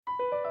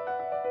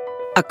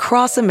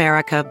Across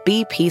America,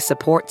 BP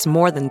supports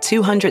more than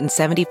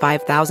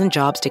 275,000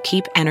 jobs to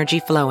keep energy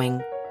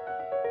flowing.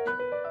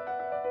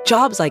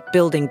 Jobs like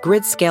building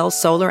grid-scale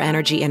solar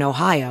energy in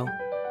Ohio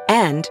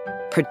and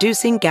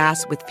producing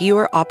gas with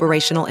fewer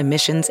operational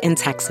emissions in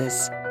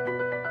Texas.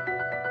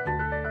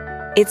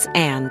 It's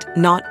and,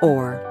 not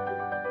or.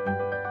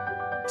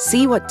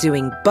 See what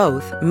doing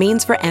both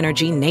means for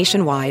energy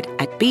nationwide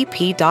at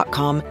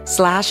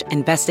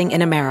bp.com/investing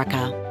in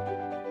America.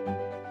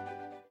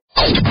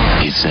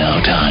 It's now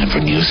time for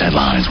news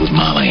headlines with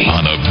Molly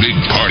on a big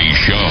party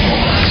show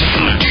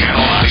on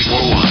Channel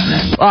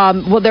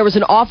 941. Well, there was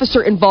an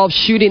officer-involved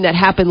shooting that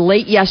happened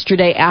late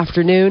yesterday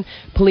afternoon.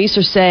 Police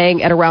are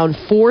saying at around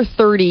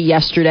 4:30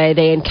 yesterday,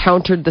 they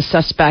encountered the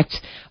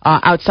suspect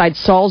outside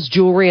Saul's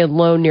Jewelry and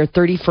Loan near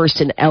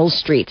 31st and L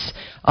Streets.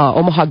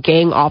 Omaha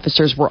gang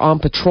officers were on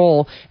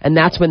patrol, and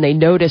that's when they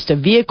noticed a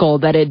vehicle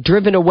that had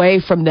driven away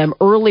from them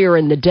earlier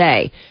in the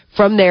day.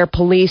 From there,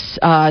 police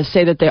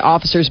say that the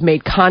officers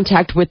made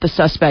contact with the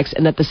suspects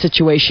and that the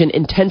situation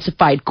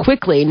intensified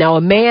quickly. Now,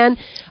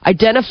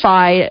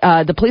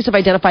 the police have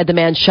identified the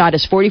man shot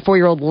as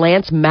 44-year-old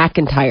Lance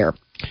McIntyre.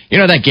 You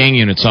know, that gang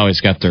unit's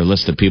always got their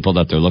list of people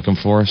that they're looking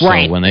for. So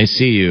right. When they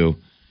see you,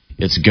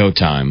 it's go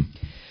time.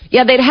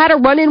 Yeah, they'd had a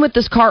run-in with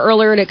this car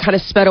earlier, and it kind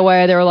of sped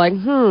away. They were like,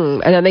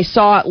 And then they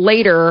saw it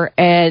later,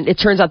 and it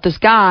turns out this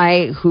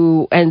guy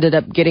who ended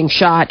up getting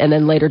shot and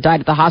then later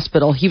died at the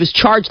hospital, he was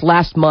charged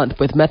last month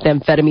with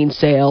methamphetamine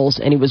sales,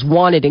 and he was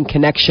wanted in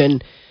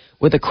connection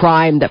with a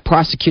crime that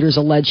prosecutors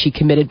allege he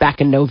committed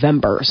back in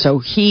November. So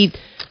he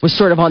was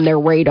sort of on their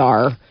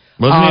radar.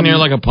 Wasn't he near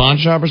like a pawn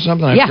shop or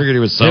something? I figured he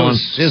was selling.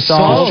 He was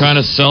trying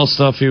to sell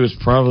stuff. He was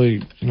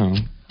probably,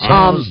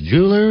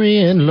 Jewelry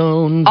and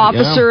Loan.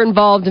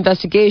 Officer-involved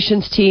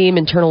investigations team,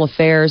 internal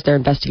affairs, they're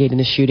investigating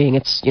the shooting.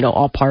 It's,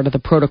 all part of the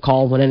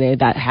protocol when any of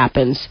that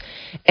happens.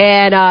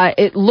 And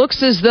it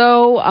looks as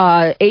though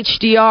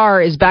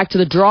HDR is back to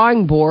the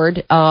drawing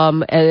board.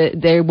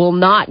 They will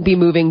not be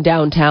moving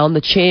downtown.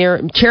 The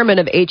chairman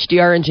of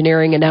HDR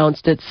Engineering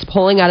announced it's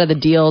pulling out of the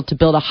deal to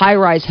build a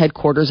high-rise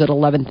headquarters at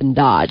 11th and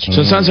Dodge. So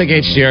it sounds like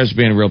HDR is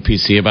being real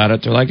PC about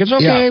it. They're like, it's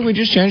okay, we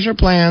just changed our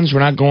plans. We're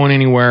not going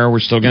anywhere.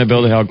 We're still going to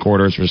build a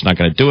headquarters. We're just not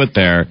going to do it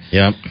there.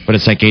 Yep. But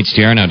it's like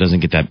HDR now doesn't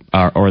get that,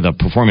 or the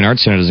Performing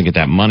Arts Center doesn't get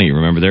that money.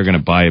 Remember, they're going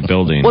to buy a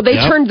building. Well, they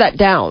turned that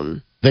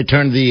down. They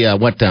turned the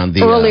what down?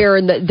 Earlier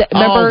in the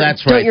remember?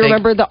 That's right. Don't you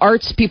remember the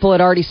arts people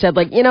had already said,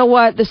 like, you know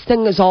what, this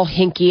thing is all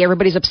hinky.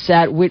 Everybody's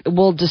upset. We're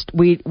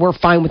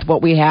fine with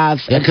what we have.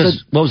 Yeah,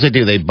 because what was they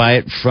do? They buy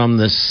it from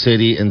the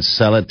city and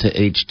sell it to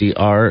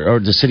HDR,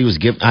 or the city was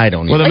giving. I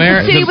don't know. Well,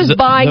 the city was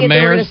buying it.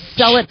 They were going to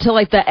sell it to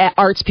like the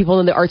arts people,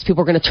 and the arts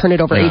people were going to turn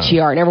it over to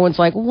HDR, and everyone's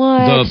like,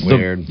 what?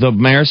 The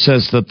mayor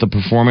says that the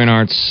Performing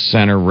Arts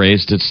Center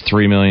raised its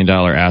 $3 million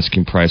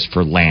asking price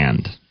for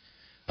land.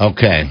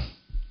 Okay.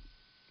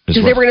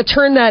 Because they were going to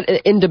turn that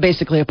into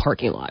basically a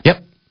parking lot. Yep.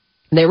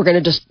 And they were going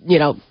to just,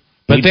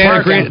 But they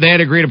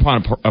had agreed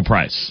upon a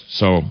price.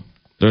 So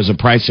there's a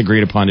price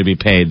agreed upon to be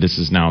paid. This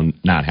is now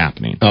not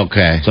happening.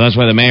 Okay. So that's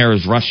why the mayor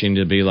is rushing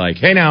to be like,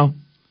 hey, now,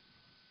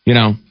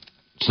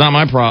 it's not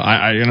my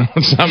problem.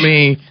 It's not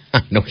me.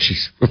 No,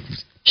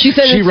 She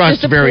said she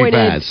rushed very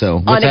bad.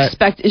 So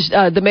unexpected.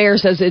 The mayor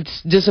says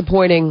it's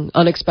disappointing,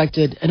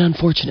 unexpected, and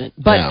unfortunate.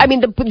 But I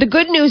mean, the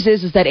good news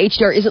is that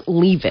HDR isn't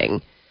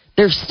leaving.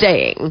 They're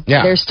staying.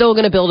 Yeah. They're still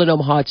going to build in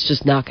Omaha. It's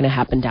just not going to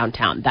happen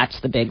downtown. That's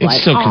the big.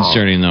 It's still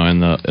concerning though, in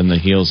the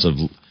heels of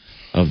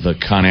the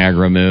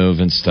ConAgra move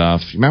and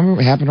stuff. You remember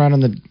what happened right on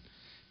the deal?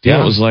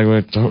 Yeah. It was like,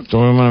 don't we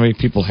want to make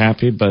people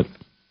happy, but.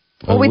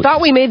 Well, we thought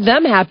we made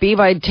them happy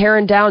by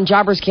tearing down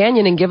Jobbers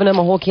Canyon and giving them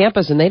a whole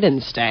campus, and they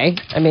didn't stay.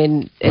 I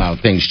mean,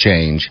 things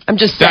change. I'm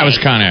just saying. That was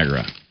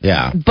ConAgra.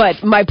 Yeah.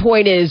 But my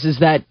point is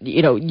that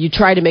you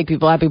try to make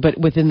people happy, but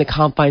within the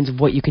confines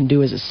of what you can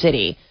do as a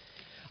city.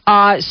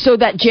 So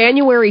that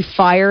January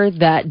fire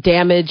that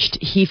damaged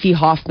Heafy,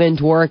 Hoffman,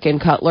 Dworick,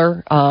 and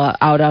Cutler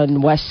out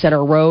on West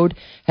Center Road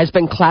has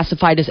been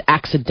classified as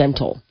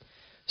accidental.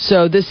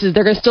 So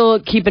they're going to still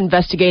keep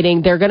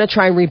investigating. They're going to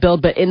try and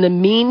rebuild, but in the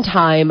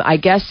meantime, I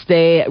guess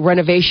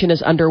renovation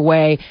is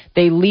underway.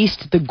 They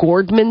leased the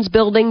Gordman's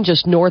building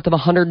just north of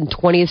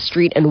 120th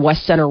Street and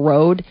West Center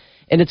Road,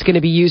 and it's going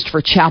to be used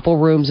for chapel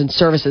rooms and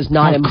services,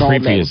 not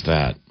embalming. How creepy is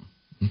that?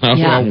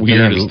 How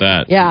weird is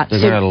that? Yeah,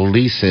 they're going to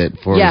lease it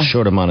for a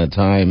short amount of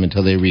time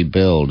until they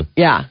rebuild.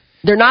 Yeah.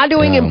 They're not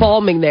doing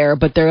embalming there,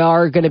 but they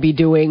are going to be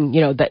doing,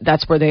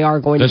 that's where they are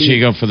going to be. That's where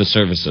you go for the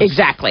services.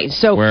 Exactly.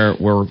 So where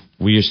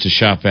we used to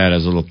shop at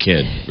as a little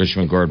kid,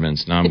 Richmond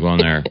Gordman's. Now I'm going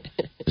there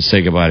to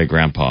say goodbye to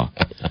Grandpa.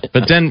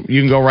 But then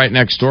you can go right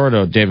next door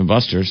to Dave &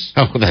 Buster's.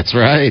 Oh, that's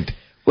right.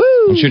 Woo!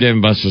 I'm sure Dave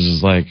 & Buster's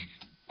is like,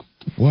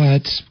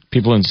 what?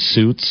 People in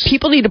suits?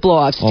 People need to blow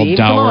off steam.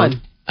 Come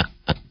on.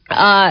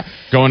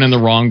 Going in the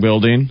wrong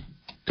building.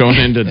 Going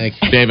into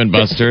Dave &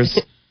 Buster's.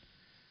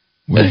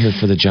 We're here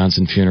for the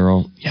Johnson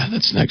funeral. Yeah,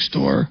 that's next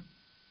door.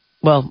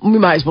 Well, we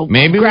might as well.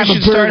 Maybe we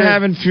should start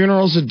having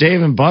funerals at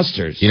Dave &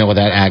 Buster's. You know what?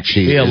 That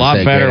actually be a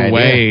lot better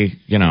way,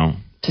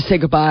 to say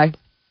goodbye.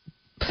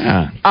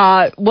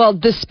 Well,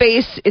 the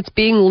space, it's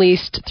being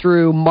leased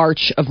through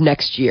March of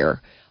next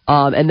year.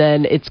 And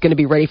then it's going to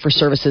be ready for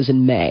services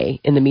in May.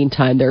 In the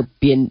meantime, they're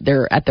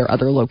at their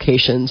other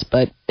locations,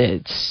 but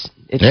they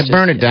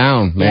burn it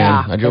down, man.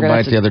 Yeah, I drove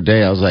by it the other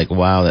day. I was like,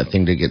 wow, that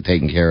thing did get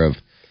taken care of.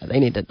 They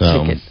need to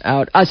check it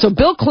out. So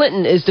Bill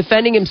Clinton is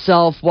defending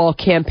himself while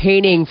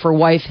campaigning for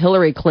wife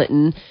Hillary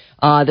Clinton.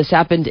 This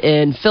happened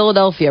in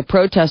Philadelphia.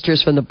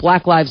 Protesters from the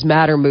Black Lives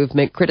Matter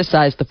movement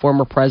criticized the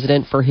former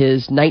president for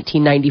his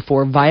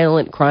 1994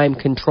 Violent Crime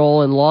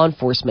Control and Law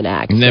Enforcement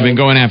Act. And they've been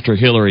going after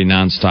Hillary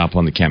nonstop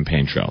on the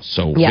campaign trail.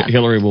 So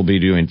Hillary will be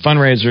doing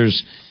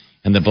fundraisers,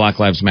 and the Black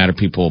Lives Matter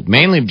people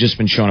mainly have just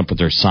been showing up with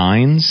their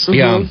signs. Mm-hmm.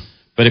 Yeah.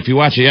 But if you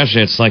watch it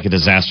yesterday, it's like a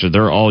disaster.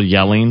 They're all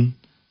yelling.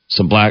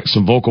 Some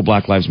vocal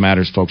Black Lives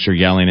Matters folks are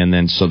yelling, and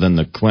then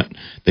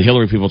the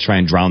Hillary people try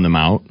and drown them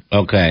out.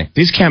 Okay.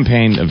 These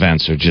campaign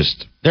events are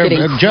just... They're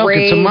a joke.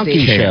 It's a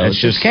monkey show.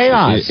 It's just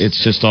chaos.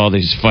 It's just all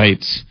these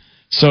fights.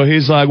 So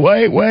he's like,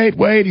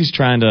 wait. He's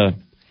trying to...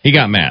 He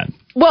got mad.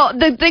 Well,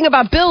 the thing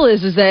about Bill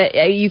is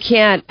that you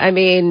can't... I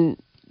mean,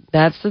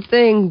 that's the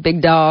thing,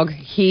 big dog.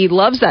 He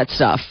loves that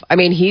stuff. I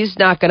mean, he's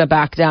not going to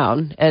back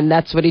down, and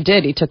that's what he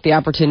did. He took the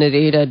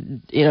opportunity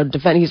to,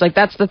 defend. He's like,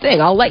 that's the thing.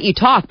 I'll let you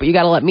talk, but you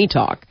got to let me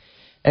talk.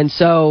 And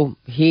so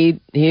he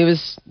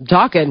was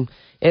talking.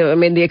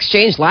 The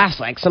exchange lasts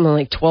something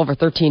like 12 or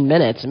 13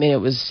 minutes. I mean,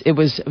 it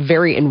was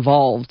very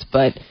involved.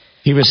 But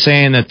he was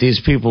saying that these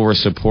people were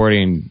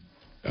supporting,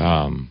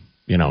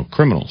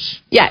 criminals.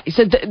 Yeah, he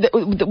said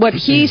what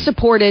he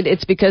supported,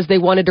 it's because they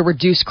wanted to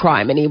reduce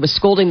crime, and he was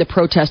scolding the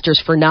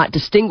protesters for not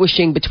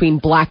distinguishing between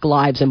black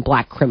lives and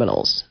black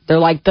criminals. They're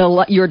like,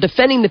 you're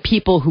defending the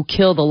people who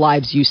kill the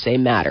lives you say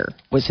matter,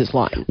 was his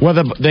line.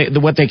 Well,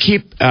 what they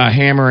keep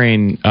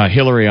hammering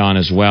Hillary on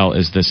as well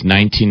is this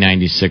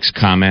 1996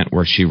 comment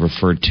where she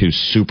referred to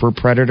super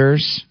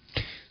predators.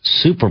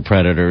 Super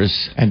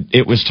predators. And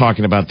it was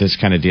talking about this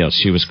kind of deal.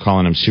 She was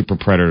calling them super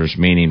predators,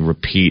 meaning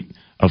repeat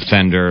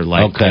offender,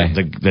 like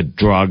the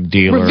drug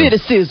dealer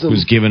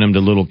who's giving them to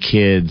little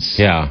kids.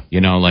 Yeah.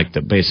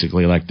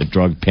 Basically like the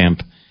drug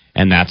pimp.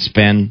 And that's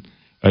been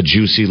a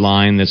juicy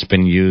line that's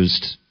been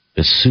used.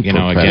 The super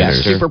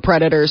predators. Super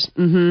predators.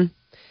 Mm-hmm.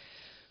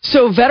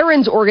 So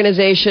veterans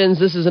organizations,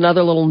 this is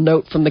another little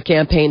note from the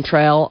campaign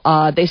trail.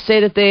 They say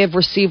that they have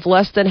received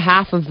less than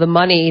half of the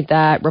money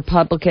that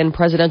Republican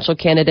presidential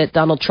candidate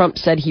Donald Trump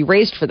said he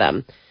raised for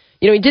them.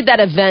 He did that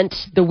event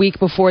the week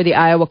before the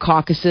Iowa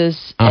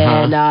caucuses,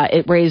 and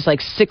it raised like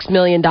 $6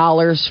 million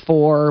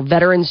for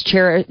veterans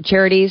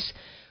charities.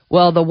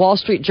 Well, the Wall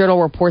Street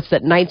Journal reports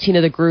that 19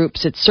 of the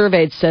groups it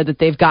surveyed said that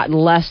they've gotten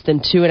less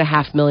than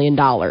 $2.5 million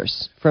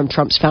from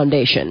Trump's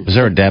foundation. Was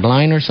there a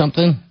deadline or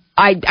something?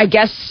 I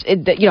guess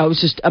it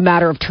was just a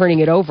matter of turning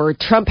it over.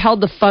 Trump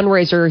held the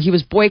fundraiser. He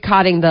was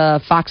boycotting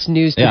the Fox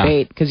News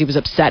debate because he was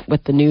upset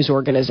with the news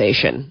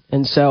organization.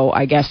 And so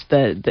I guess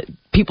the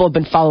people have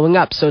been following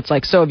up. So it's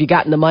like, so have you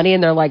gotten the money?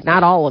 And they're like,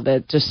 not all of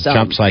it. Just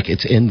Trump's like,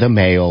 it's in the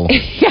mail.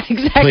 Yeah,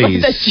 exactly.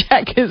 Please. The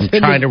check is I'm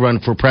trying to run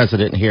for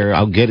president here.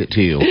 I'll get it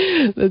to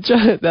you.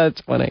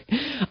 That's funny.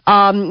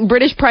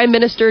 British Prime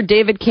Minister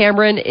David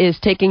Cameron is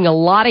taking a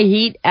lot of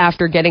heat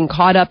after getting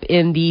caught up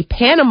in the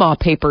Panama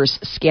Papers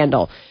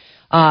scandal.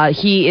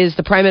 He is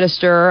the Prime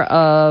Minister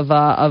of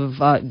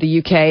the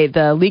UK.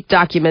 The leaked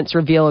documents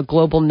reveal a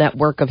global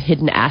network of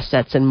hidden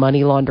assets and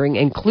money laundering,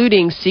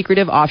 including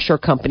secretive offshore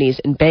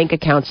companies and bank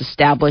accounts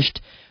established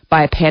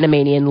by a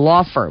Panamanian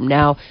law firm.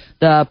 Now,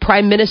 the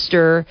Prime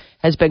Minister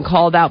has been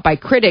called out by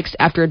critics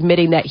after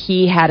admitting that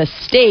he had a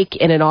stake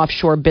in an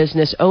offshore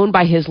business owned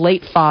by his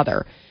late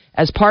father.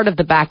 As part of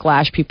the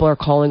backlash, people are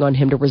calling on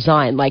him to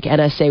resign. Like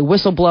NSA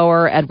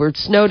whistleblower Edward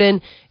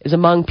Snowden is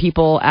among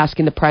people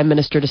asking the Prime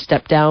Minister to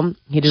step down.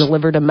 He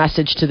delivered a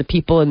message to the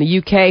people in the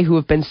UK who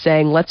have been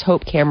saying, let's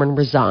hope Cameron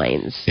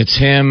resigns. It's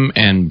him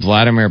and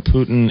Vladimir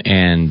Putin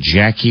and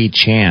Jackie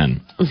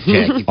Chan.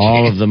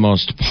 All of the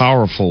most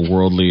powerful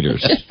world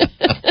leaders.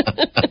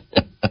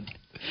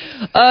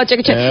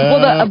 Jackie Chan.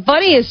 Well, the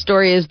funniest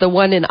story is the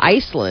one in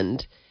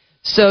Iceland.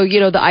 So,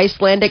 the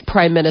Icelandic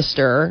Prime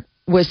Minister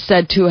was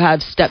said to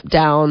have stepped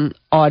down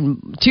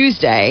on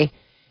Tuesday,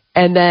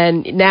 and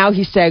then now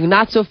he's saying,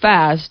 not so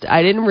fast,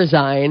 I didn't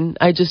resign,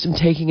 I just am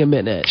taking a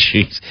minute.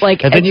 Jeez.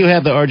 And then you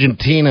have the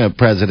Argentine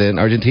president,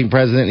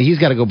 he's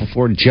got to go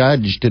before a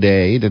judge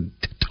today to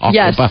talk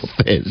about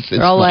this. It's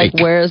they're all like,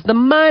 where's the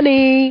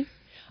money?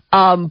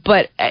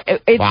 But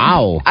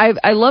wow.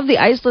 I love the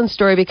Iceland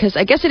story because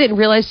I guess I didn't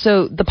realize,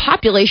 so the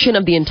population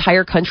of the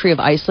entire country of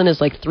Iceland is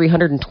like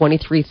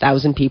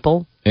 323,000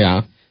 people.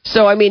 Yeah.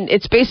 So,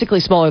 it's basically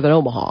smaller than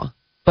Omaha,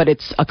 but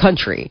it's a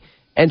country.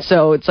 And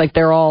so it's like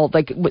they're all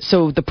like,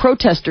 so the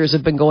protesters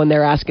have been going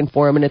there asking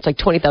for him, and it's like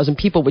 20,000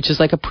 people, which is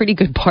like a pretty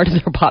good part of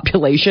their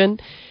population.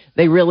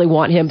 They really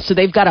want him. So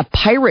they've got a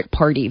pirate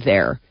party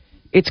there.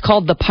 It's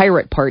called the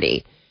Pirate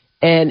Party.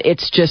 And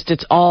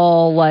it's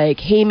all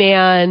like, hey,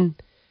 man,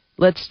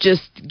 Let's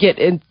just get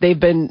in.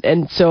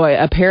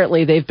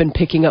 Apparently they've been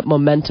picking up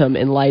momentum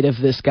in light of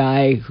this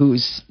guy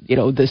who's,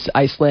 this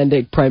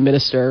Icelandic prime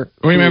minister.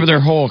 Remember,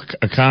 their whole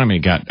economy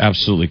got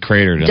absolutely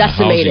cratered in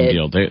decimated.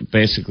 the housing deal.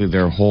 Basically,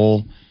 their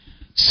whole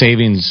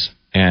savings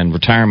and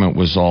retirement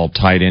was all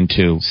tied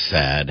into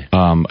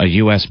a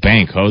U.S.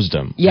 bank hosed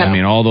them. Yeah. I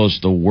mean, all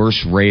the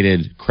worst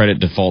rated credit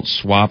default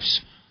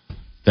swaps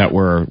that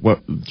were what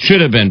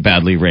should have been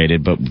badly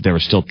rated, but they were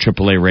still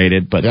AAA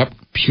rated, but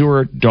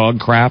pure dog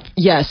crap.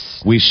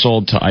 Yes. We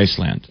sold to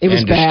Iceland. It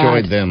was bad.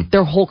 Destroyed them.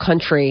 Their whole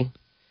country.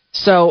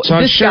 So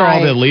I'm this sure guy,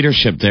 all the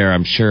leadership there,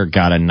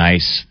 got a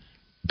nice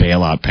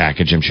bailout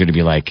package. I'm sure to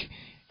be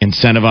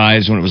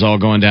incentivized when it was all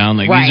going down.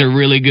 Right. These are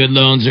really good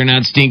loans. They're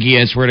not stinky.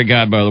 I swear to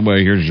God, by the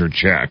way, here's your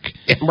check.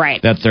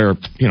 Right. That they're,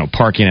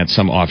 parking at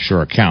some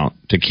offshore account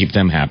to keep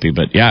them happy.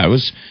 But yeah,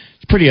 it's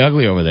pretty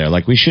ugly over there.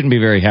 We shouldn't be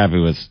very happy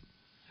with,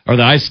 or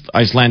the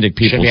Icelandic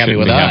people shouldn't be happy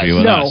with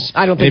us. No,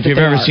 I don't think if you've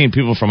ever seen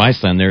people from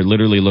Iceland, they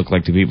literally look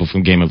like the people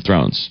from Game of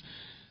Thrones.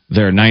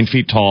 They're 9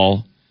 feet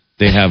tall.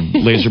 They have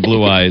laser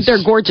blue eyes.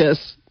 They're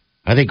gorgeous.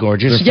 Are they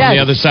gorgeous? They're from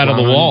the other side of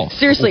the wall.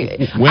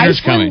 Seriously.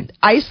 Winter's coming.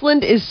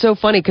 Iceland is so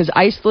funny because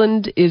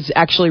Iceland is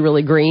actually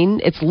really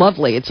green. It's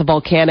lovely. It's a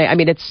volcanic. I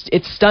mean, it's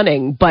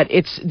stunning, but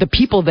it's the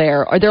people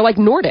there they're like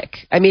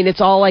Nordic. I mean, it's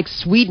all like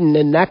Sweden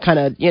and that kind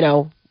of,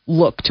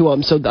 look to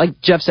them. So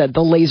like Jeff said,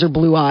 the laser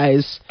blue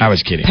eyes. I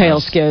was kidding. Pale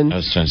skin. I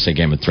was trying to say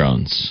Game of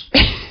Thrones.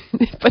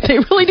 But they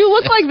really do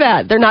look like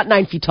that. They're not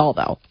 9 feet tall,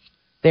 though.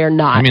 They're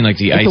not. I mean, like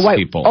the ice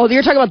people. Oh,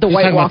 you're talking about the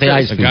White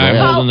Walkers. The guy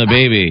holding the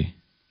baby.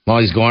 Well,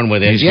 he's going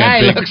with it. He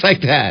looks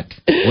like that.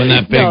 When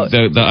that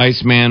big, the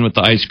ice man with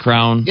the ice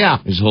crown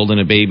is holding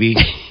a baby.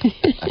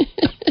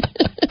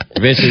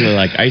 Basically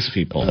like ice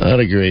people.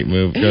 What a great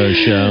move. Go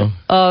show.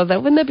 Oh,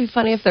 wouldn't that be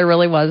funny if there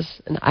really was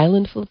an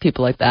island full of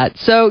people like that?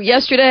 So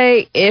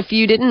yesterday, if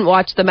you didn't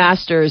watch the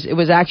Masters, it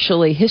was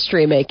actually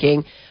history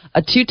making.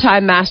 A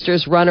 2-time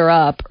Masters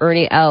runner-up,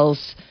 Ernie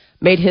Els,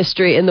 made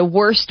history in the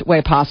worst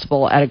way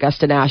possible at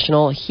Augusta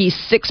National. He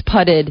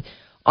 6-putted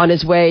on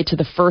his way to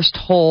the first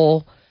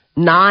hole,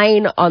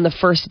 9 on the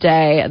first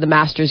day of the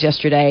Masters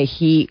yesterday.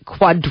 He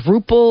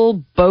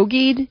quadruple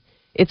bogeyed.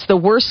 It's the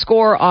worst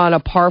score on a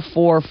par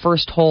 4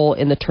 first hole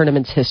in the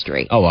tournament's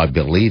history. Oh, I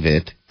believe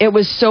it. It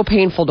was so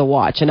painful to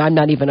watch, and I'm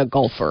not even a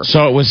golfer.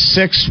 So it was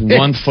 6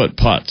 1-foot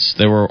putts.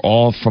 They were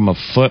all from a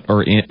foot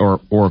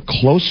or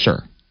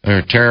closer.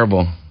 They're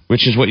terrible.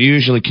 Which is what you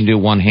usually can do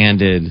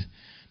one-handed.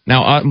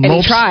 Now,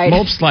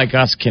 most like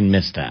us can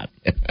miss that.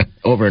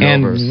 over and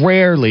over. And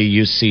rarely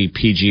you see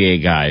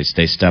PGA guys,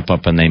 they step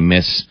up and they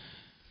miss,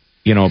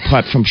 a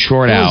putt from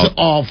short out. It was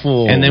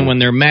awful. And then when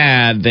they're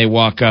mad, they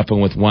walk up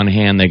and with one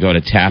hand they go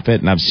to tap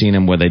it. And I've seen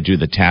them where they do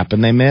the tap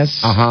and they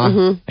miss. Uh-huh.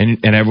 Mm-hmm.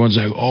 And everyone's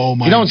like, oh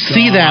my God. You don't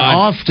see that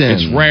often.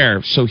 It's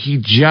rare. So he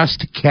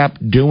just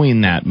kept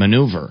doing that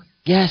maneuver.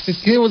 Yes.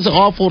 It was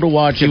awful to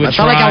watch. I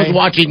felt like I was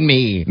watching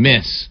me.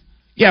 Miss.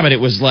 Yeah, but it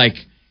was like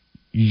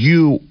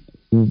you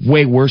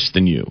way worse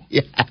than you.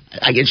 Yeah,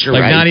 I guess you're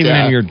like right. Not even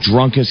in your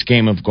drunkest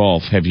game of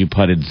golf have you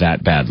putted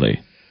that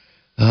badly.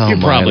 Oh, you're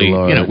probably,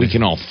 Lord. we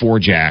can all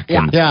four-jack.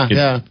 Yeah.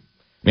 Yeah.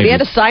 He had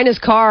to sign his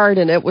card,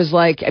 and it was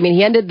like,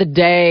 he ended the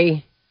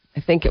day,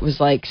 I think it was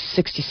like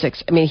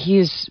 66.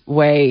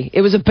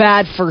 It was a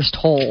bad first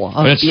hole.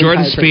 But it's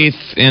Jordan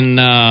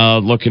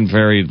Spieth looking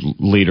very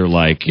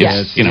leader-like.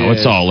 Yes.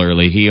 It's all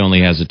early. He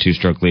only has a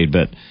 2-stroke lead,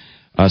 but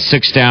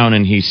 6 down,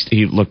 and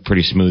he looked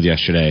pretty smooth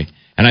yesterday.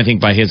 And I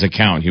think by his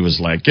account, he was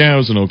like, it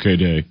was an okay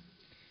day.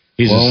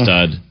 He's a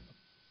stud.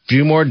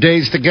 Few more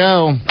days to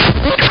go.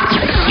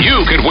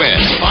 You could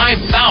win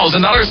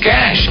 $5,000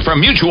 cash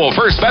from Mutual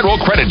First Federal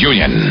Credit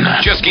Union.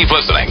 Just keep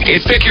listening.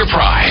 It's Pick Your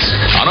Prize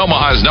on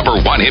Omaha's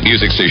 #1 hit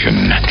music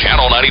station,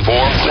 Channel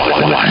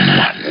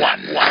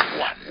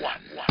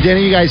 94.1.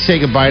 Didn't you guys say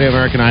goodbye to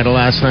American Idol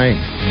last night?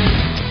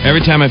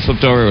 Every time I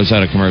flipped over, it was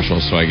at a commercial,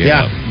 so I gave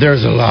up. Yeah,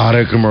 there's a lot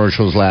of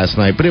commercials last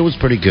night, but it was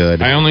pretty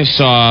good. I only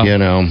saw,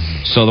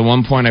 so the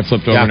one point I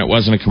flipped over and it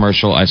wasn't a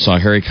commercial, I saw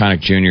Harry Connick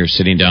Jr.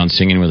 sitting down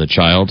singing with a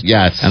child.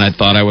 Yes. And I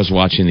thought I was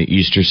watching the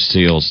Easter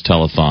Seals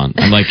telethon.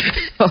 I'm like,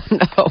 oh,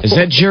 no. Is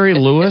that Jerry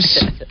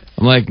Lewis?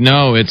 I'm like,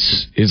 no,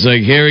 it's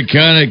like Harry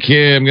Connick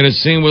here. I'm going to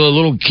sing with a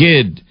little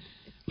kid.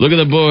 Look at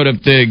the board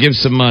up there. Give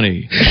some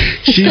money.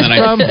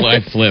 I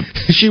flipped.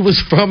 She was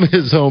from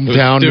his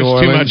hometown, New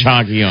Orleans. There's too much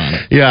hockey on.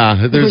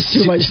 Yeah, there's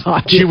too much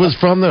hockey. She was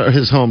from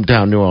his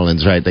hometown, New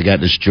Orleans, right? They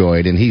got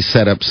destroyed, and he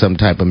set up some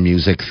type of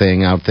music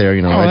thing out there,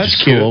 at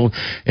school.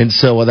 Cute. And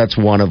so that's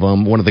one of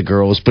them, one of the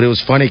girls. But it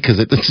was funny because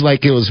it's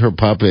like it was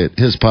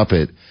his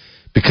puppet,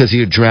 because he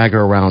would drag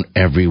her around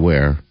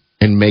everywhere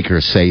and make her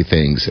say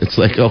things. It's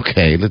like,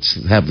 okay, let's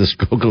have this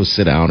girl go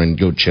sit down and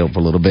go chill for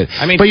a little bit.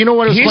 But you know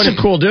what? He's funny?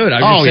 A cool dude.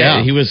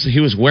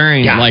 He was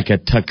wearing like a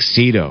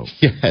tuxedo.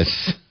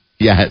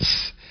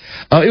 Yes.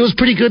 It was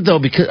pretty good though,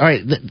 because all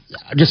right,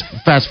 just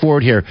fast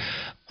forward here.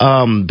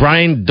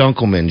 Brian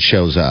Dunkelman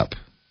shows up.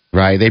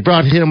 Right, they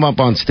brought him up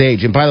on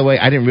stage, and by the way,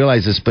 I didn't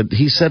realize this, but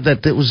he said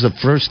that it was the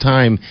first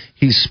time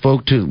he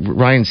spoke to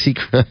Ryan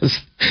Seacrest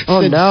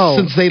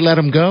since they let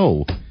him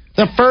go.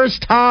 The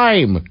first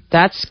time.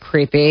 That's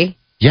creepy.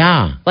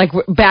 Yeah. Like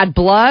bad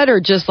blood, or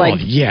just like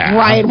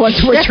Ryan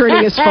wasn't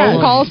returning his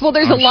phone calls? Well,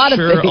 there's a lot of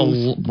things.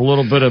 A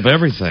little bit of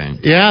everything.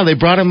 Yeah, they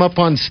brought him up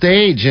on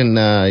stage, and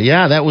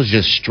that was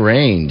just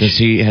strange. Has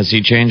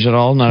he changed at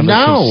all? None of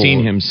us have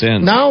seen him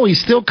since. No, he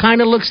still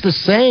kind of looks the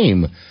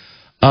same.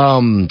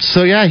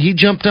 He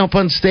jumped up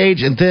on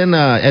stage, and then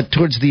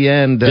towards the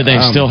end... Did they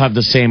still have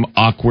the same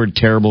awkward,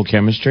 terrible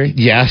chemistry?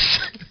 Yes.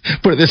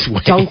 Put it this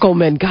way.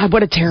 Dunkelman. God,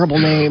 what a terrible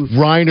name.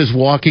 Ryan is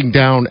walking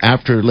down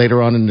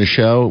later on in the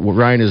show.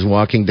 Ryan is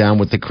walking down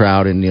with the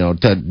crowd and,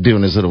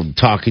 doing his little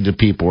talking to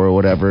people or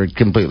whatever,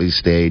 completely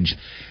staged.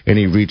 And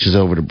he reaches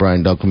over to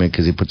Brian Dunkelman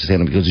because he puts his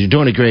hand up and goes, "You're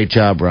doing a great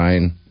job,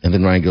 Ryan." And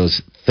then Ryan goes,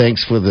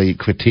 "Thanks for the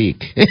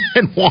critique."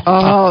 And walked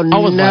off. I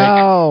was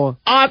like,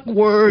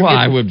 awkward. Well,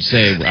 I would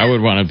say, I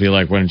would want to be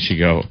like, when did she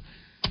go?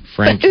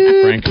 Frank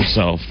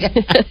herself.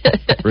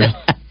 Really?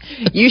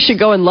 You should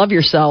go and love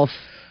yourself.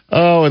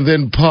 Oh, and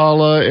then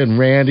Paula and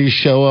Randy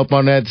show up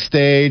on that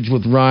stage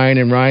with Ryan,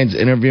 and Ryan's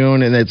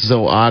interviewing, and it's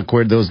so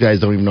awkward. Those guys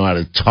don't even know how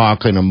to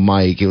talk on a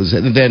mic. It was,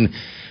 and then,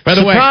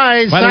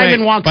 surprise,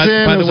 Simon walks in.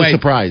 It was a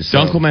surprise. So.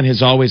 Dunkelman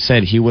has always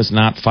said he was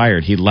not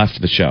fired. He left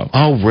the show.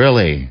 Oh,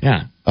 really?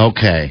 Yeah.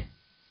 Okay.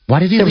 Why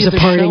did he leave the show? There was a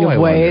parting of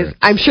ways.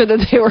 I'm sure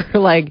that they were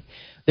like,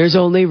 there's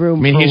only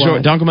room for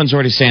one. Dunkelman's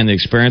already saying the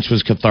experience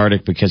was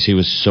cathartic because he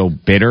was so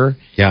bitter,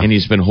 and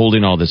he's been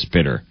holding all this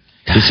bitter.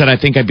 He said, "I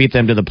think I beat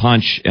them to the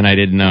punch, and I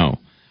didn't know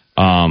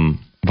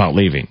about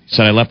leaving." He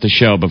said, "I left the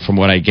show, but from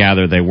what I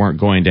gather, they weren't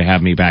going to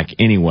have me back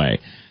anyway.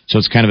 So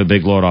it's kind of a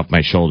big load off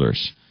my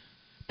shoulders."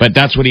 But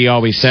that's what he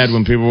always said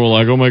when people were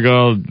like, "Oh, my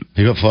God,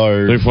 he got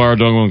fired. They fired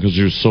Dunkelman because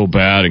he was so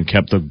bad and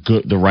kept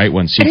the right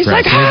one." He's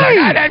like,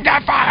 "I didn't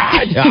get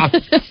fired."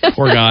 Yeah.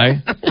 Poor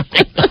guy.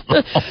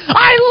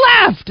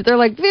 I left. They're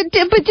like, "But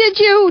did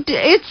you?"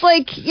 It's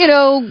like,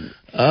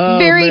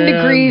 varying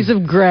degrees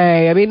of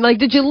gray. I mean, like,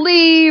 did you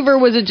leave, or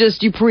was it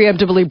just you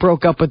preemptively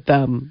broke up with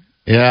them?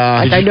 Yeah.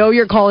 Like, I know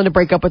you're calling to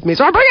break up with me,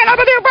 so I'm breaking up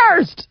with you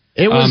first.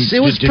 It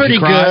was pretty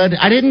good.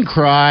 I didn't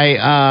cry.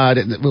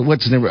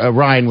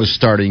 Ryan was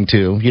starting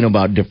to,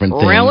 about different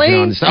things.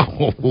 Really?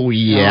 Oh,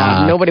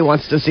 yeah. Nobody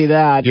wants to see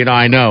that.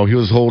 I know. He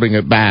was holding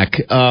it back.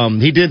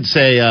 He did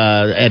say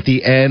at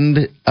the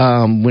end,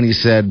 when he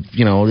said,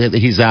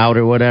 he's out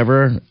or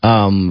whatever,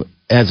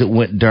 as it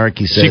went dark,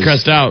 he says...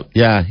 Seacrest out.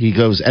 Yeah, he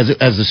goes,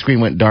 as the screen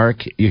went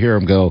dark, you hear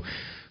him go,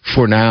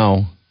 "For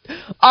now."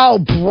 Oh,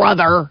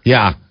 brother.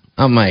 Yeah.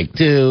 I'm like,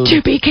 dude.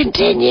 To be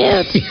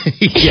continued.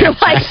 You're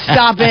like,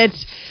 stop it.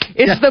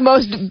 It's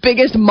the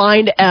biggest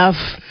mind F.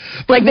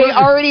 Like, they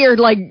already are,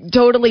 like,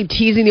 totally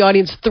teasing the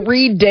audience.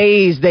 3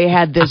 days they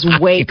had this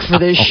wake for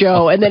this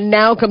show. And then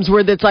now comes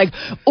word that's like,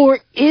 or is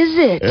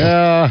it?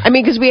 I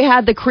mean, because we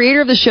had the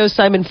creator of the show,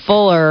 Simon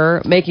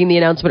Fuller, making the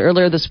announcement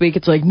earlier this week.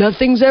 It's like,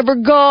 nothing's ever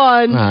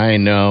gone. I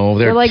know.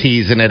 They're like,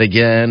 teasing it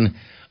again.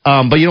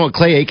 But you know what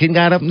Clay Aiken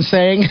got up and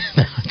sang?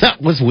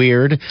 That was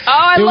weird. Oh,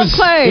 I love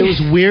Clay. It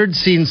was weird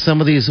seeing some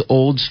of these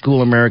old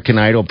school American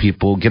Idol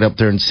people get up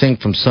there and sing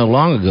from so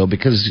long ago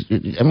because,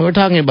 we're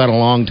talking about a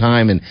long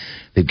time, and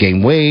they've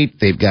gained weight,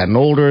 they've gotten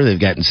older, they've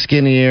gotten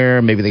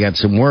skinnier, maybe they got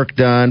some work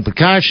done. But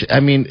gosh,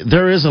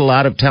 there is a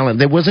lot of talent.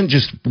 There wasn't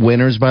just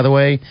winners, by the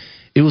way.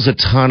 It was a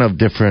ton of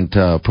different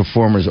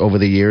performers over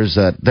the years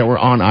that were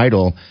on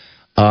Idol.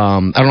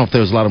 I don't know if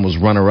there was a lot of them was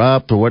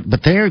runner-up or what,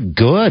 but they're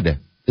good.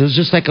 It was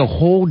just like a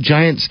whole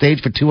giant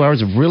stage for 2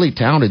 hours of really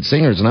talented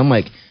singers. And I'm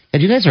like,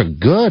 you guys are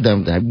good.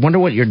 I wonder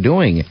what you're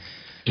doing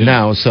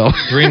now. So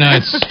 3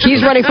 nights.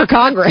 He's running for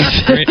Congress.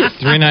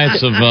 3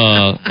 nights of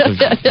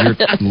your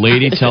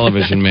lady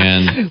television,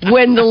 man.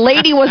 When the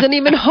lady wasn't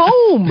even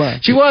home.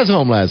 She was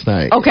home last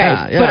night. Okay.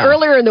 Yeah. But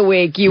earlier in the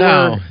week, you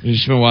were. You've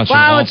just been watching.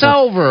 Well, it's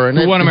over.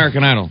 Who won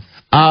American Idol?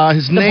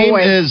 His name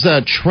is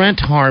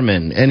Trent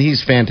Harmon, and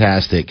he's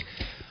fantastic.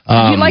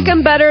 You like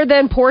him better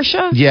than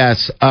Portia?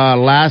 Yes.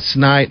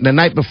 The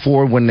night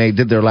before when they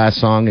did their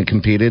last song and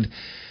competed,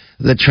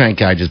 the Trent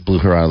guy just blew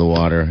her out of the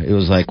water. It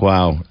was like,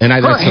 wow. And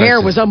her hair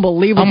was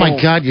unbelievable. Oh,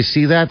 my God. You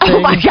see that thing? Oh,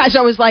 my gosh.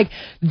 I was like,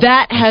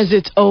 that has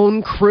its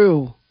own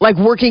crew. Like,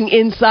 working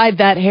inside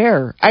that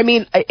hair. I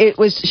mean,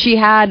 she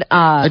had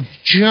a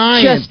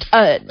giant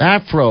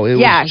afro. It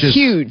was just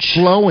huge.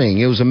 Flowing.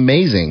 It was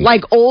amazing.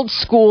 Like old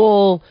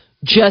school...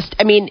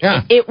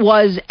 It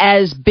was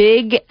as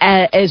big,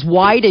 as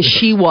wide as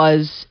she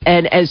was,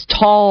 and as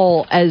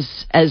tall as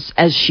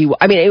she was.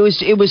 I mean,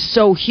 it was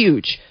so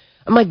huge.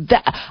 I'm like,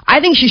 I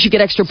think she should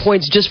get extra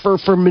points just for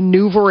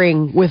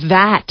maneuvering with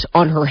that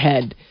on her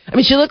head. I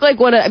mean, she looked like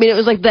it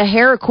was like the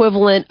hair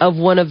equivalent of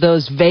one of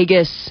those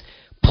Vegas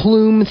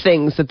plume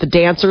things that the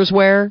dancers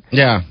wear.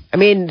 Yeah. I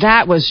mean,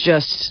 that was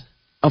just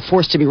a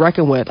force to be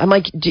reckoned with. I'm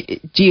like,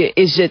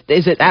 is it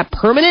that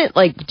permanent?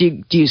 Like,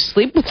 do you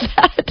sleep with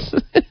that?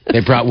 They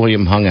brought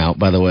William Hung out,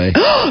 by the way.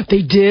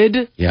 They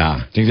did? Yeah.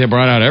 I think they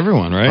brought out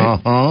everyone, right?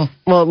 Uh-huh.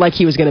 Well, like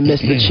he was going to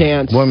miss the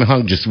chance. William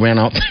Hung just ran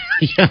out.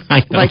 Yeah,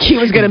 I know. Like he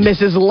was going to miss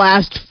his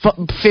last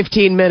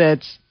 15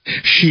 minutes.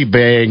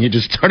 She-Bang. He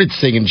just started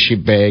singing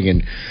She-Bang,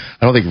 and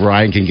I don't think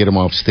Ryan can get him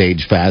off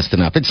stage fast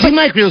enough. It seemed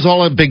like it was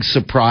all a big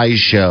surprise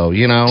show,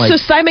 you know? Like, so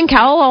Simon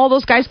Cowell, all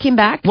those guys came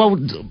back? Well,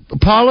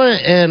 Paula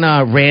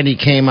and Randy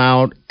came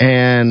out,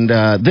 and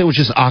there was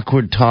just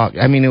awkward talk.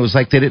 I mean, it was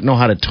like they didn't know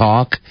how to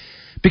talk.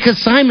 Because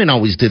Simon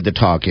always did the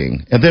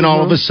talking. And then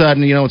all of a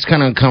sudden, you know, it's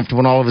kind of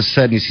uncomfortable. And all of a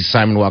sudden, you see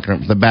Simon walking up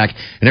from the back,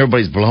 and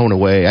everybody's blown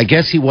away. I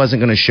guess he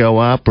wasn't going to show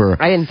up,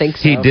 or I didn't think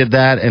so. He did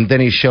that, and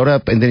then he showed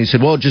up, and then he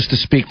said, well, just to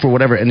speak for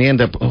whatever. And he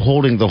ended up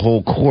holding the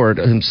whole court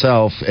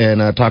himself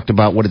and talked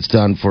about what it's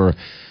done for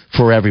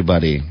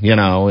everybody, you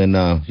know. And,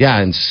 and,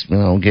 you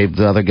know, gave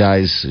the other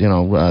guys, you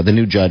know, the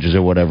new judges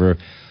or whatever,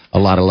 a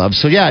lot of love.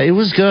 So, yeah, it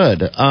was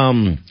good.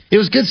 It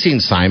was good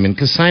seeing Simon,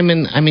 because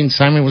Simon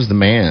was the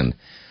man.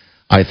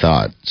 I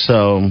thought.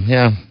 So,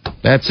 yeah,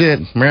 that's it.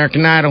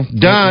 American Idol.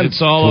 Done.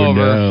 It's all over.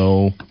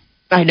 No.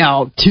 I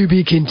know. To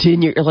be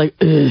continued. You're like,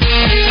 ugh. Big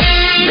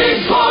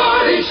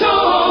Party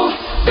Show.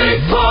 Big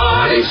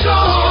Party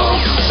Show.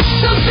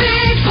 The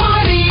Big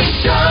Party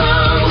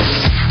Show.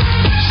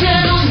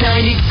 Channel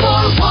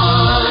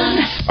 94.1.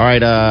 All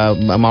right,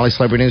 Molly,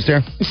 celebrity news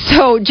there.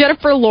 So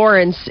Jennifer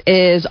Lawrence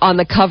is on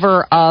the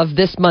cover of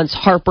this month's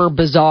Harper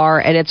Bazaar,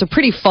 and it's a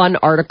pretty fun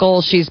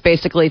article. She's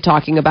basically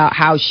talking about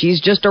how she's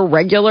just a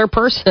regular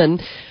person.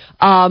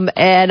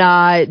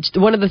 And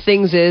one of the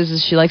things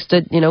is she likes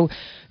to, you know,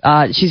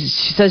 she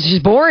says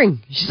she's boring.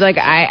 She's like,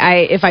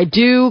 if I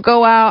do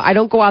go out, I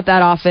don't go out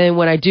that often.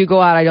 When I do go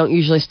out, I don't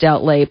usually stay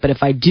out late. But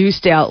if I do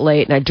stay out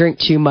late and I drink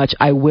too much,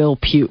 I will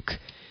puke.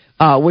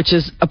 Which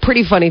is a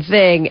pretty funny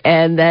thing.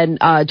 And then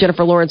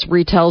Jennifer Lawrence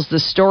retells the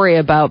story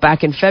about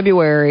back in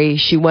February.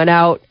 She went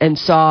out and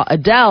saw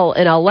Adele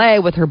in L.A.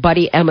 with her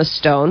buddy Emma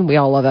Stone. We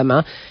all love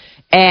Emma.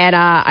 And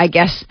I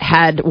guess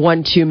had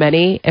one too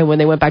many. And when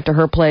they went back to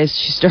her place,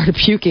 she started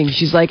puking.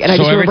 She's like, and I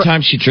so just every remember,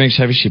 time she drinks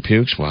heavy, she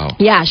pukes? Wow.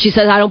 Yeah, she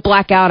says, I don't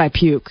black out, I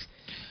puke.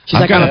 She's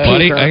I like, got I'm a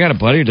buddy. puker. I got a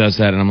buddy who does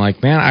that, and I'm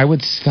like, man, I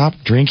would stop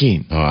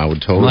drinking. Oh, I would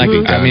totally.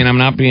 Like, I mean, I'm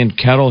not being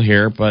kettle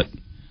here, but.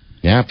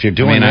 Yeah, if you're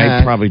doing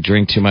I probably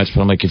drink too much,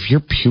 but I'm like, if you're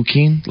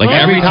puking, like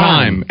every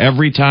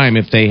time,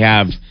 if they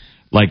have,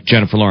 like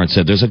Jennifer Lawrence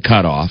said, there's a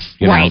cutoff,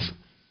 you know.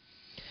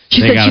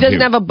 She said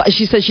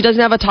she says she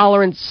doesn't have a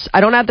tolerance.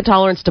 I don't have the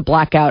tolerance to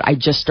black out. I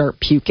just start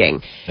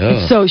puking.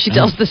 So she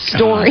tells the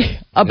story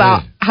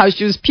about how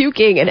she was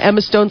puking, and Emma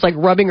Stone's like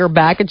rubbing her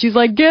back, and she's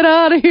like, "Get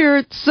out of here!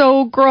 It's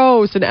so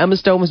gross." And Emma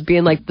Stone was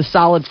being like the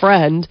solid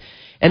friend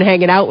and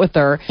hanging out with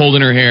her,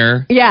 holding her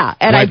hair,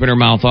 and wiping her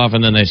mouth off,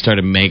 and then they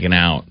started making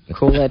out.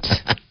 Cool it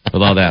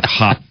with all that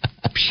hot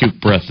puke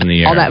breath in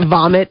the air, all that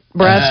vomit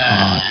breath,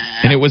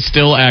 and it would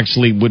still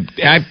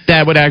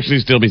that would actually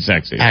still be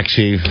sexy.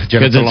 Actually,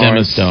 because it's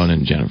Emma Stone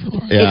and Jennifer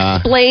Lawrence. Yeah.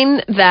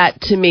 Explain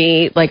that to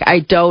me. Like, I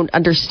don't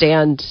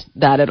understand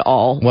that at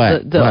all.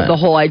 What? The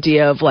whole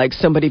idea of like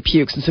somebody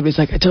pukes and somebody's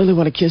like, I totally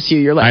want to kiss you.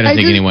 You're like, I don't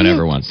think anyone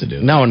ever wants to do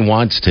that. No one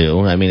wants to.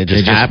 I mean, it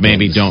just happens.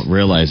 Maybe don't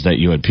realize that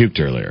you had puked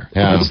earlier.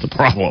 Yeah. That's the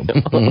problem.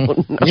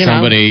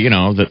 Somebody,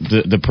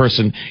 the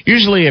person.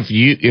 Usually,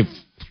 if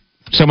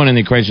someone in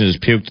the equation has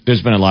puked,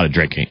 there's been a lot of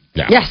drinking.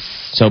 Yeah. Yes.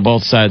 So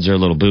both sides are a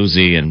little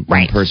boozy, and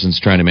one person's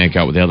trying to make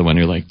out with the other one.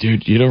 You're like,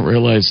 dude, you don't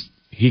realize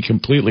he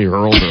completely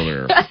hurled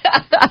earlier.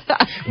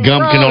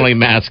 Gum can only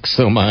mask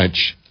so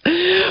much.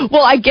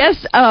 Well, I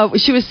guess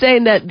she was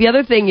saying that the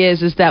other thing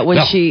is that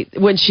when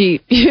she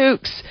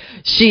pukes,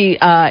 she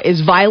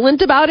is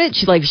violent about it.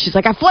 She's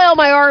like, I flail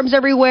my arms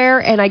everywhere.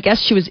 And I guess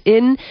she was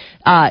in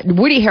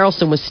Woody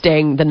Harrelson was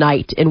staying the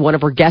night in one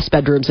of her guest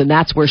bedrooms, and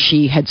that's where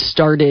she had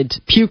started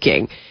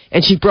puking.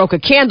 And she broke a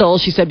candle.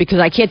 She said, because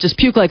I can't just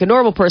puke like a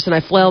normal person,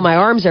 I flail my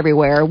arms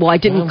everywhere. Well, I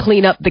didn't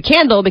clean up the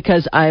candle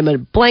because I'm a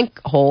blank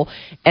hole.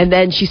 And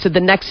then she said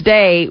the next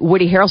day,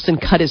 Woody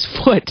Harrelson cut his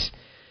foot.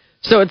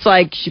 So it's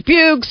like she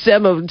pukes,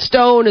 Emma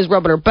Stone is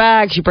rubbing her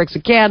back, she breaks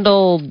a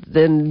candle,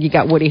 then you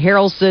got Woody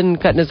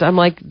Harrelson cutting his... I'm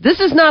like, this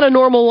is not a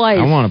normal life.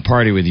 I want to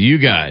party with you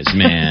guys,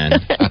 man.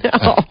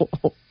 No.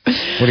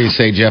 What do you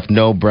say, Jeff?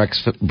 No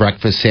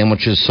breakfast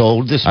sandwiches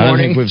sold this morning? I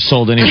don't think we've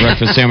sold any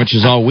breakfast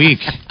sandwiches all week.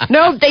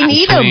 No, they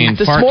need them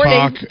this fart morning.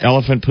 Talk,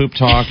 elephant poop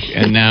talk,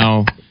 and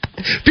now...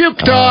 puke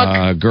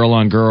talk. Girl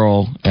on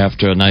girl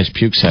after a nice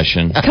puke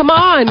session. Come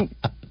on.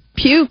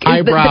 Puke.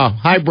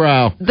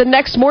 Highbrow. The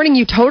next morning,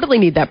 you totally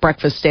need that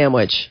breakfast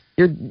sandwich.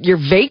 You're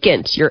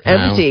vacant. You're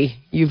empty.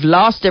 You've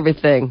lost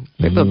everything.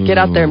 People, get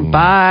out there and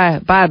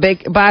buy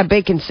a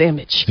bacon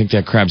sandwich. I think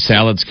that crab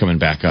salad's coming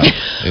back up.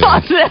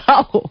 Oh,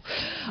 no.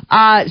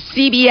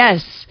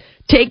 CBS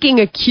taking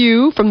a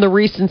cue from the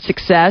recent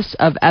success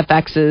of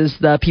FX's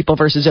The People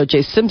vs.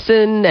 O.J.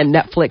 Simpson and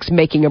Netflix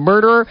Making a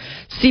Murderer.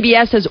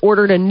 CBS has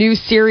ordered a new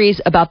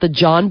series about the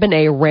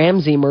JonBenet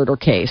Ramsey murder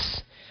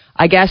case.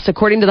 I guess,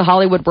 according to the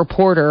Hollywood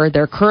Reporter,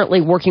 they're currently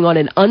working on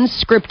an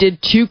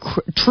unscripted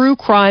true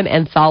crime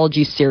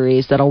anthology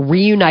series that'll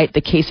reunite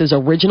the case's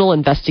original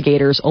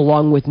investigators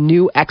along with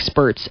new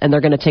experts, and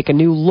they're going to take a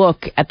new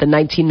look at the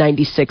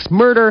 1996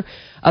 murder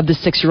of the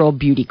 6-year-old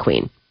beauty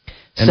queen.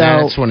 And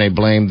that's when they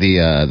blamed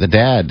the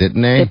dad,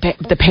 didn't they?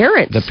 The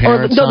parents. The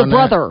parents the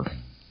brother.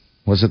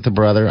 Was it the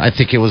brother? I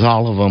think it was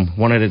all of them,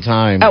 one at a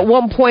time. At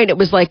one point, it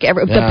was like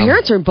the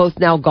parents are both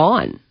now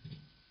gone.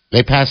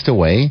 They passed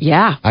away?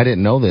 Yeah. I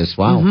didn't know this.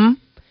 Wow. Mm-hmm.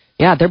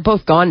 Yeah, they're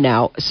both gone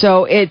now.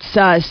 So its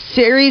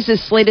series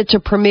is slated to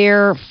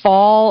premiere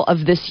fall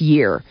of this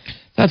year.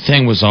 That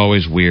thing was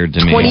always weird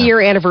to me.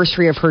 20-year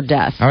anniversary of her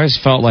death. I always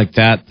felt like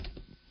that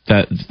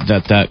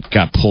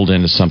got pulled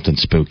into something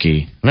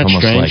spooky. That's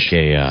almost strange. like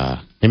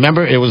a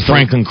remember, it was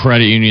Franklin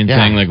Credit Union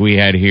thing like we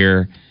had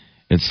here.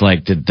 It's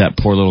like, did that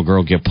poor little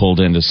girl get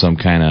pulled into some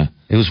kind of...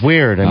 It was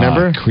weird,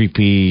 remember?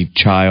 Creepy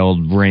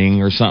child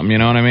ring or something, you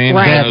know what I mean?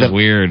 Right. It was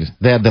weird.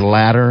 They had the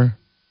ladder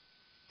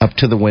up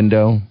to the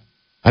window.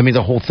 I mean,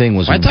 the whole thing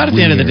was I thought at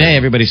the end of the weird. day,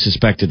 everybody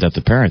suspected that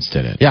the parents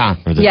did it. Yeah.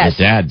 Or that Yes.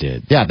 the dad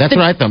did. Yeah, that's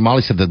what I thought.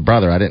 Molly said the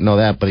brother. I didn't know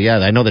that. But yeah,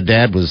 I know the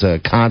dad was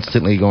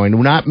constantly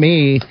going, not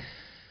me.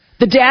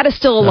 The dad is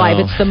still alive.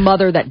 Oh. It's the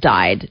mother that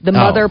died. The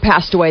mother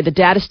passed away. The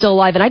dad is still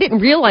alive. And I didn't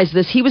realize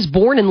this. He was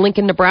born in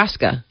Lincoln,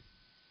 Nebraska.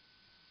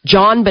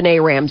 John Benet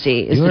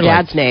Ramsey is the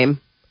dad's name.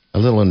 A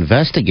little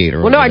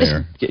investigator Well, no, over I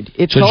there.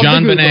 it's So called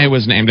John the Google. Benet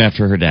was named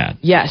after her dad.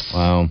 Yes.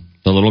 Wow.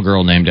 The little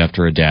girl named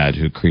after her dad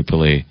who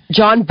creepily...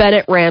 John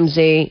Bennett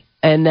Ramsey,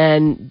 and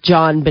then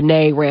John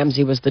Benet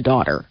Ramsey was the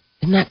daughter.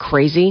 Isn't that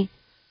crazy?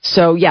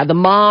 So, yeah, the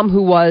mom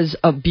who was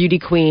a beauty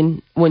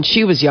queen when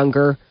she was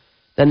younger,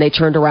 then they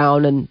turned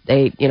around and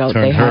they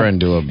Turned her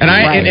into a...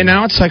 And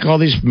now it's like all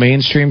these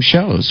mainstream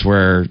shows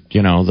where,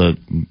 the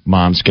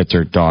moms get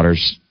their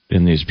daughters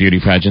in these beauty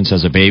pageants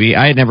as a baby.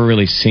 I had never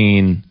really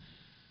seen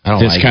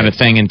this kind of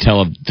thing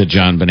until the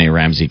John Benet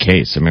Ramsey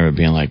case. I remember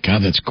being like,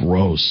 God, that's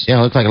gross. Yeah,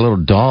 it looked like a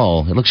little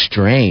doll. It looks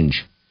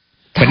strange.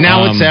 But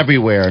now it's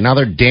everywhere. Now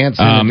they're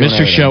dancing.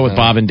 Mr. Show with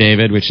Bob and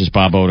David, which is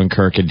Bob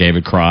Odenkirk and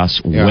David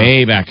Cross,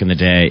 way back in the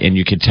day, and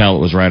you could tell it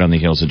was right on the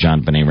heels of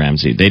John Benet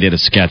Ramsey. They did a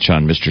sketch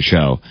on Mr.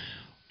 Show,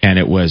 and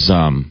it was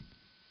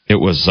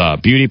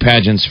beauty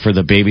pageants for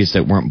the babies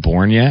that weren't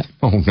born yet.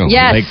 Oh no!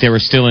 Yes. Like they were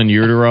still in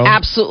utero.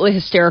 Absolutely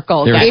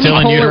hysterical. They were Amy still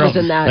in Poehler utero. was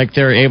in that. Like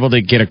they were able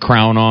to get a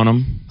crown on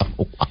them.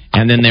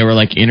 And then they were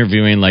like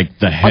interviewing like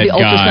the head the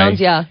guy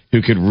ultrasounds,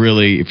 who could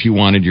really, if you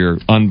wanted your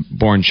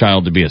unborn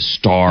child to be a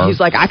star. He's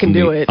like, I can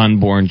do it.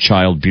 Unborn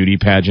child beauty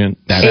pageant.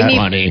 That's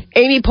funny.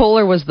 Amy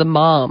Poehler was the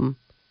mom.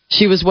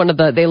 She was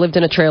they lived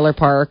in a trailer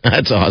park.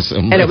 That's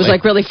awesome. And it was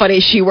like really funny.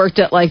 She worked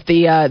at like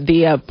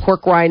the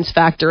pork rinds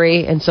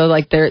factory. And so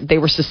like they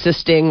were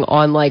subsisting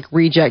on like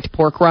reject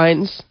pork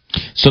rinds.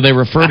 So they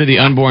refer to the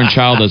unborn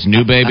child as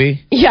new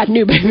baby? Yeah,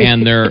 new baby.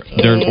 And their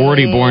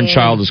already born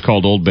child is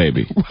called old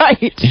baby.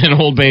 Right. And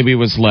old baby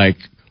was like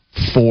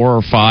 4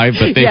 or 5,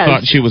 but they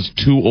thought she was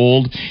too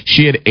old.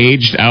 She had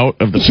aged out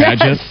of the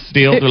pageant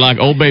deal. They're like,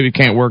 old baby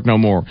can't work no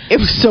more. It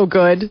was so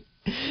good.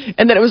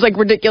 And then it was like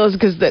ridiculous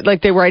because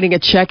like they were writing a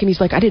check and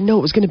he's like, I didn't know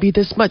it was going to be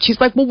this much.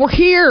 She's like, well, we're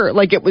here.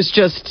 Like it was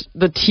just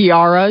the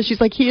tiara. She's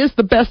like, he is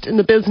the best in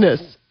the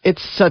business.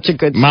 It's such a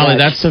good Molly, sketch.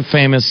 that's the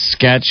famous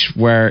sketch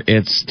where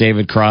it's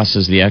David Cross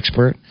as the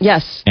expert.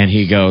 Yes. And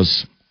he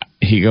goes,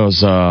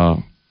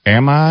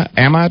 am I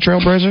a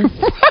trailblazer?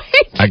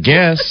 Right. I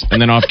guess.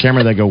 And then off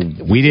camera they go,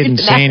 we didn't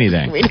say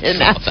anything. We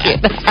didn't ask you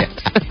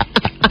that.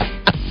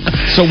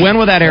 So when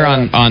will that air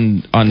on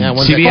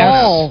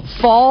CBS?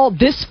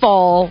 This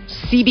fall,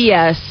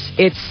 CBS.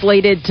 It's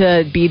slated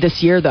to be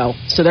this year, though.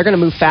 So they're going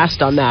to move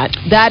fast on that.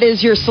 That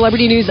is your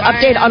celebrity news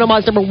update on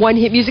Omaha's #1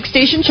 hit music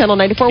station, Channel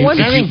 94.1.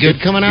 Anything good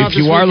coming out If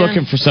you are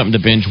looking for something to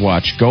binge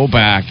watch, go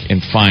back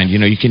and find,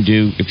 you can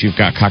do, if you've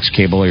got Cox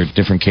Cable or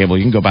different cable,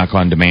 you can go back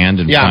on demand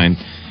and find.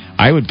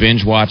 I would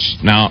binge watch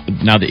now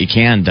that you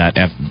can,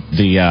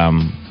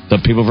 the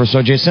People vs.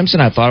 O.J.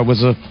 Simpson. I thought it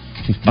was a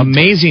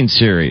amazing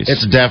series.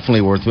 It's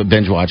definitely worth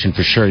binge watching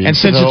for sure. And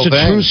since it's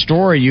a true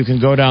story, you can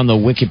go down the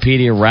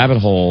Wikipedia rabbit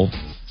hole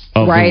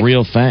of the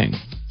real thing.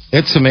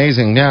 It's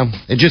amazing, yeah.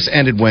 It just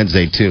ended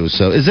Wednesday, too.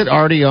 So is it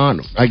already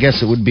on? I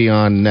guess it would be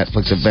on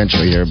Netflix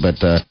eventually here, but...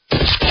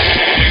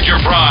 Pick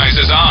Your Prize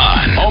is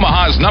on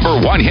Omaha's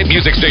 #1 hit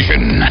music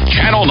station,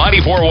 Channel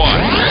 94.1.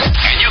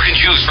 And you can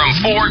choose from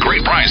 4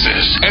 great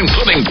prizes,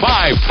 including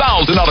 $5,000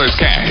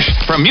 cash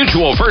from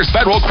Mutual First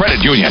Federal Credit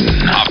Union,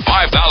 a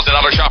 $5,000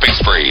 shopping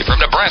spree from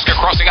Nebraska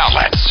Crossing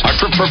Outlets, a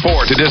trip for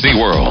 4 to Disney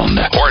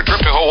World, or a trip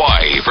to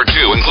Hawaii for 2,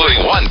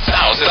 including $1,000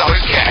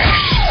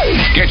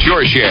 cash. Get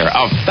your share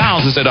of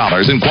thousands of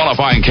dollars in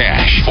qualifying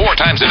cash 4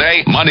 times a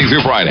day, Monday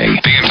through Friday,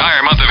 the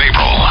entire month of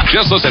April.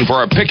 Just listen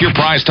for a Pick Your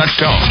Prize touch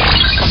tone.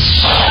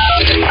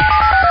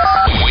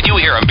 When you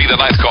hear him, be the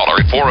 9th caller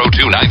at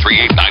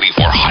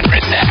 402-938-9400.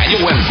 And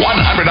you'll win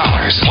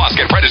 $100. Plus,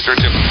 get registered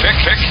to Pick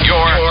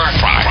Your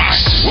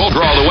Prize. We'll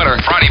draw the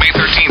winner Friday, May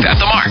 13th at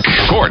The Mark.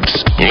 Courts,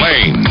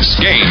 lanes,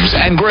 games,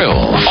 and grill.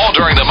 All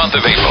during the month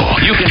of April.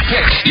 You can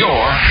pick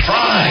your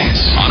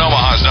prize on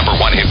Omaha's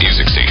 #1 hit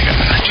music station,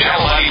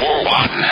 Channel 94.1.